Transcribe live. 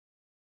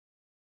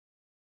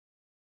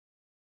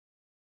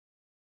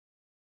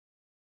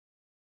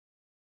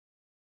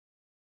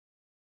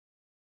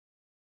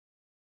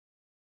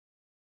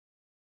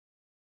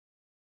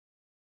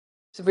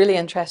It's really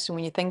interesting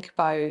when you think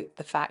about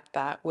the fact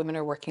that women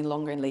are working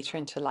longer and later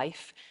into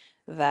life,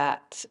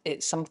 that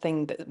it's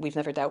something that we've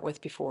never dealt with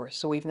before.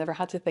 So we've never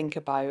had to think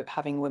about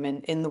having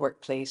women in the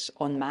workplace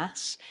en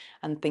masse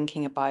and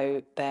thinking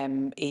about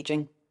them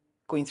aging,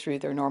 going through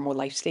their normal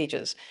life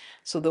stages.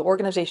 So the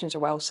organizations are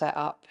well set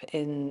up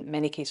in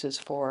many cases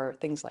for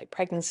things like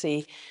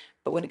pregnancy.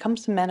 But when it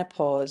comes to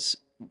menopause,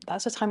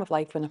 that's a time of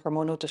life when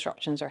hormonal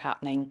disruptions are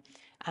happening.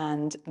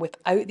 And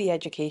without the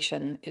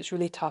education, it's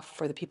really tough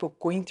for the people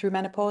going through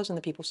menopause and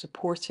the people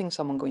supporting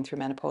someone going through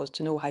menopause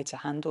to know how to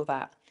handle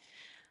that.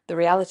 The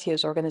reality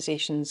is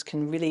organizations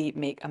can really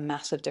make a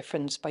massive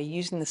difference by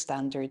using the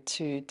standard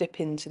to dip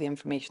into the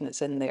information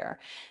that's in there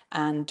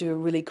and do a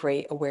really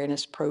great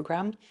awareness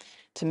program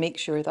to make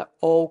sure that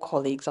all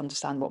colleagues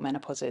understand what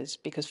menopause is,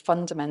 because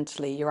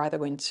fundamentally you're either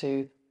going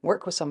to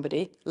work with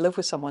somebody, live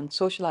with someone,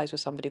 socialize with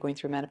somebody going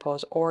through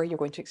menopause, or you're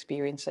going to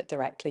experience it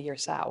directly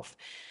yourself.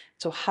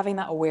 So having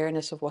that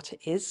awareness of what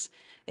it is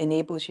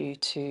enables you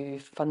to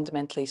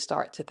fundamentally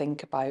start to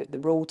think about the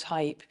role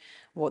type,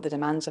 what the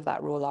demands of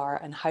that role are,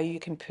 and how you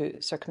can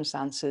put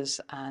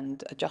circumstances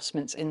and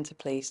adjustments into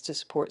place to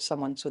support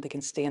someone so they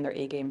can stay in their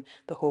A game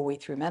the whole way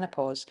through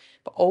menopause,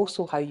 but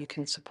also how you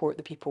can support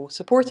the people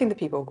supporting the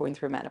people going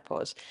through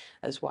menopause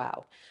as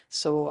well.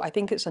 So I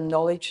think it's a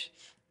knowledge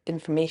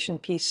information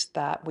piece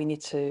that we need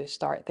to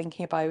start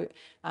thinking about,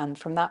 and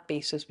from that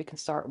basis we can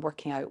start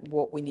working out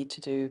what we need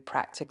to do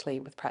practically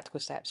with practical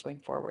steps going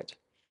forward.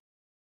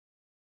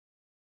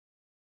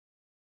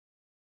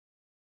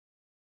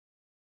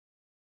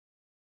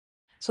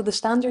 So the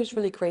standard is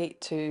really great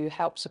to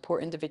help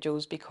support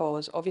individuals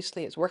because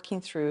obviously it's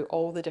working through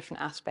all the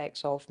different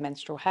aspects of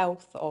menstrual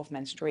health, of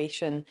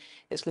menstruation,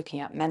 it's looking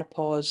at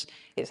menopause,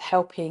 it's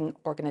helping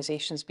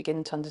organisations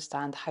begin to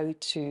understand how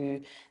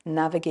to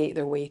navigate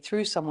their way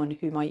through someone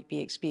who might be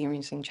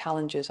experiencing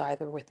challenges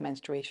either with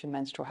menstruation,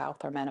 menstrual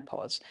health or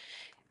menopause.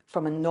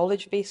 From a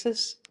knowledge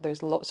basis,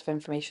 there's lots of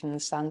information in the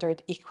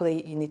standard.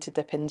 Equally, you need to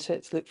dip into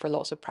it to look for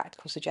lots of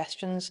practical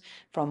suggestions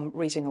from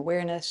raising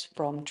awareness,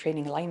 from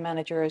training line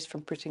managers,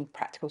 from putting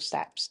practical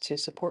steps to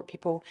support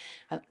people,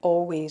 and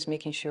always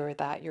making sure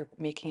that you're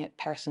making it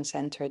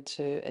person-centered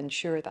to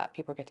ensure that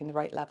people are getting the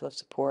right level of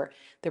support,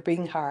 they're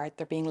being heard,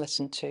 they're being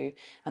listened to,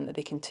 and that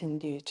they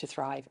continue to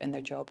thrive in their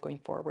job going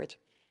forward.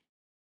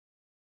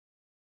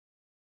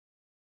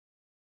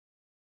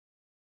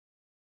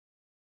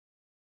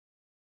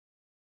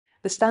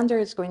 The standard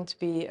is going to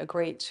be a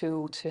great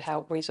tool to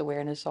help raise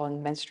awareness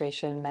on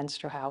menstruation,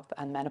 menstrual health,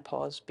 and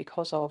menopause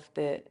because of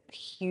the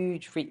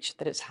huge reach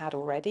that it's had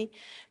already,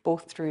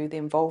 both through the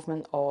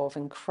involvement of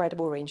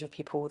incredible range of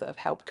people that have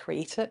helped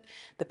create it,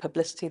 the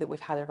publicity that we've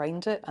had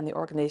around it, and the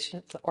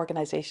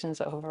organizations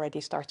that have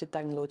already started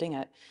downloading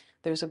it.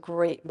 There's a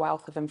great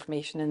wealth of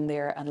information in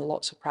there and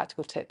lots of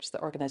practical tips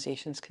that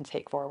organizations can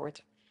take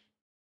forward.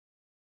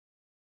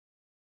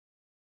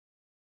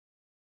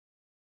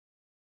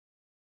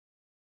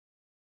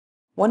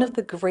 One of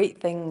the great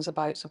things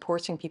about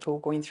supporting people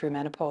going through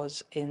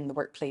menopause in the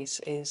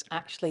workplace is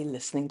actually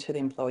listening to the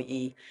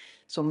employee.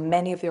 So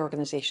many of the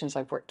organizations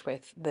I've worked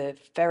with, the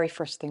very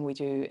first thing we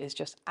do is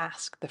just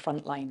ask the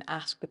frontline,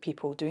 ask the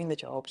people doing the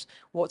jobs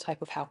what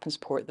type of help and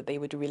support that they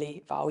would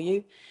really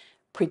value.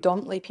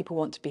 Predominantly, people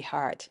want to be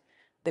heard.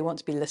 They want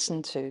to be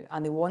listened to,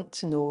 and they want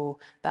to know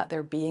that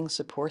they're being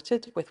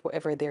supported with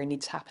whatever their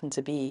needs happen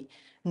to be.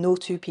 No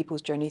two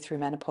people's journey through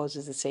menopause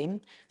is the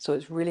same. So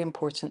it's really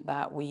important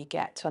that we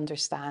get to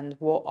understand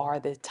what are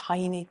the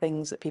tiny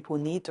things that people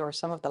need or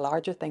some of the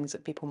larger things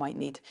that people might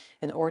need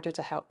in order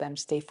to help them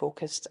stay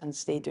focused and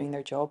stay doing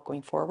their job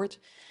going forward.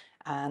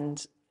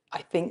 And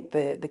I think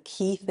the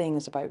key thing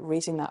is about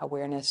raising that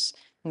awareness,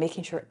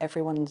 making sure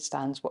everyone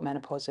understands what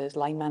menopause is.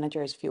 Line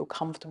managers feel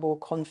comfortable,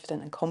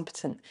 confident, and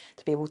competent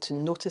to be able to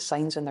notice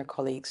signs in their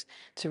colleagues,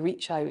 to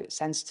reach out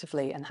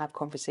sensitively and have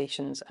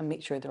conversations and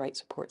make sure the right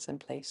support's in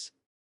place.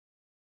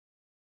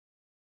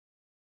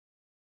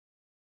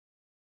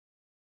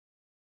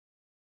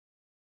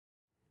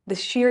 The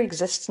sheer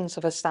existence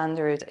of a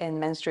standard in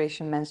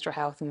menstruation, menstrual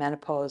health, and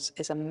menopause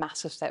is a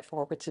massive step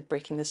forward to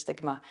breaking the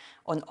stigma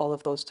on all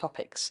of those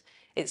topics.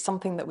 It's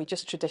something that we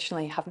just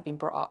traditionally haven't been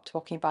brought up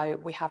talking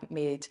about, we haven't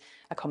made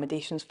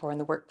accommodations for in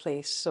the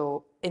workplace.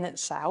 So, in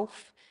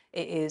itself,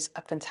 it is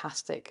a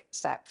fantastic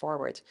step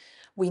forward.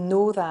 We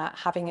know that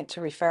having it to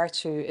refer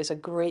to is a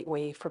great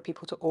way for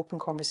people to open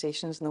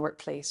conversations in the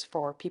workplace,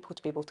 for people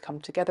to be able to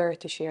come together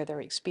to share their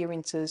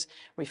experiences,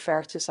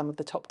 refer to some of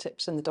the top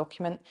tips in the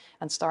document,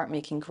 and start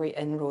making great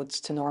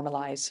inroads to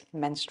normalise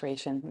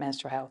menstruation,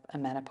 menstrual health,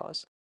 and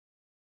menopause.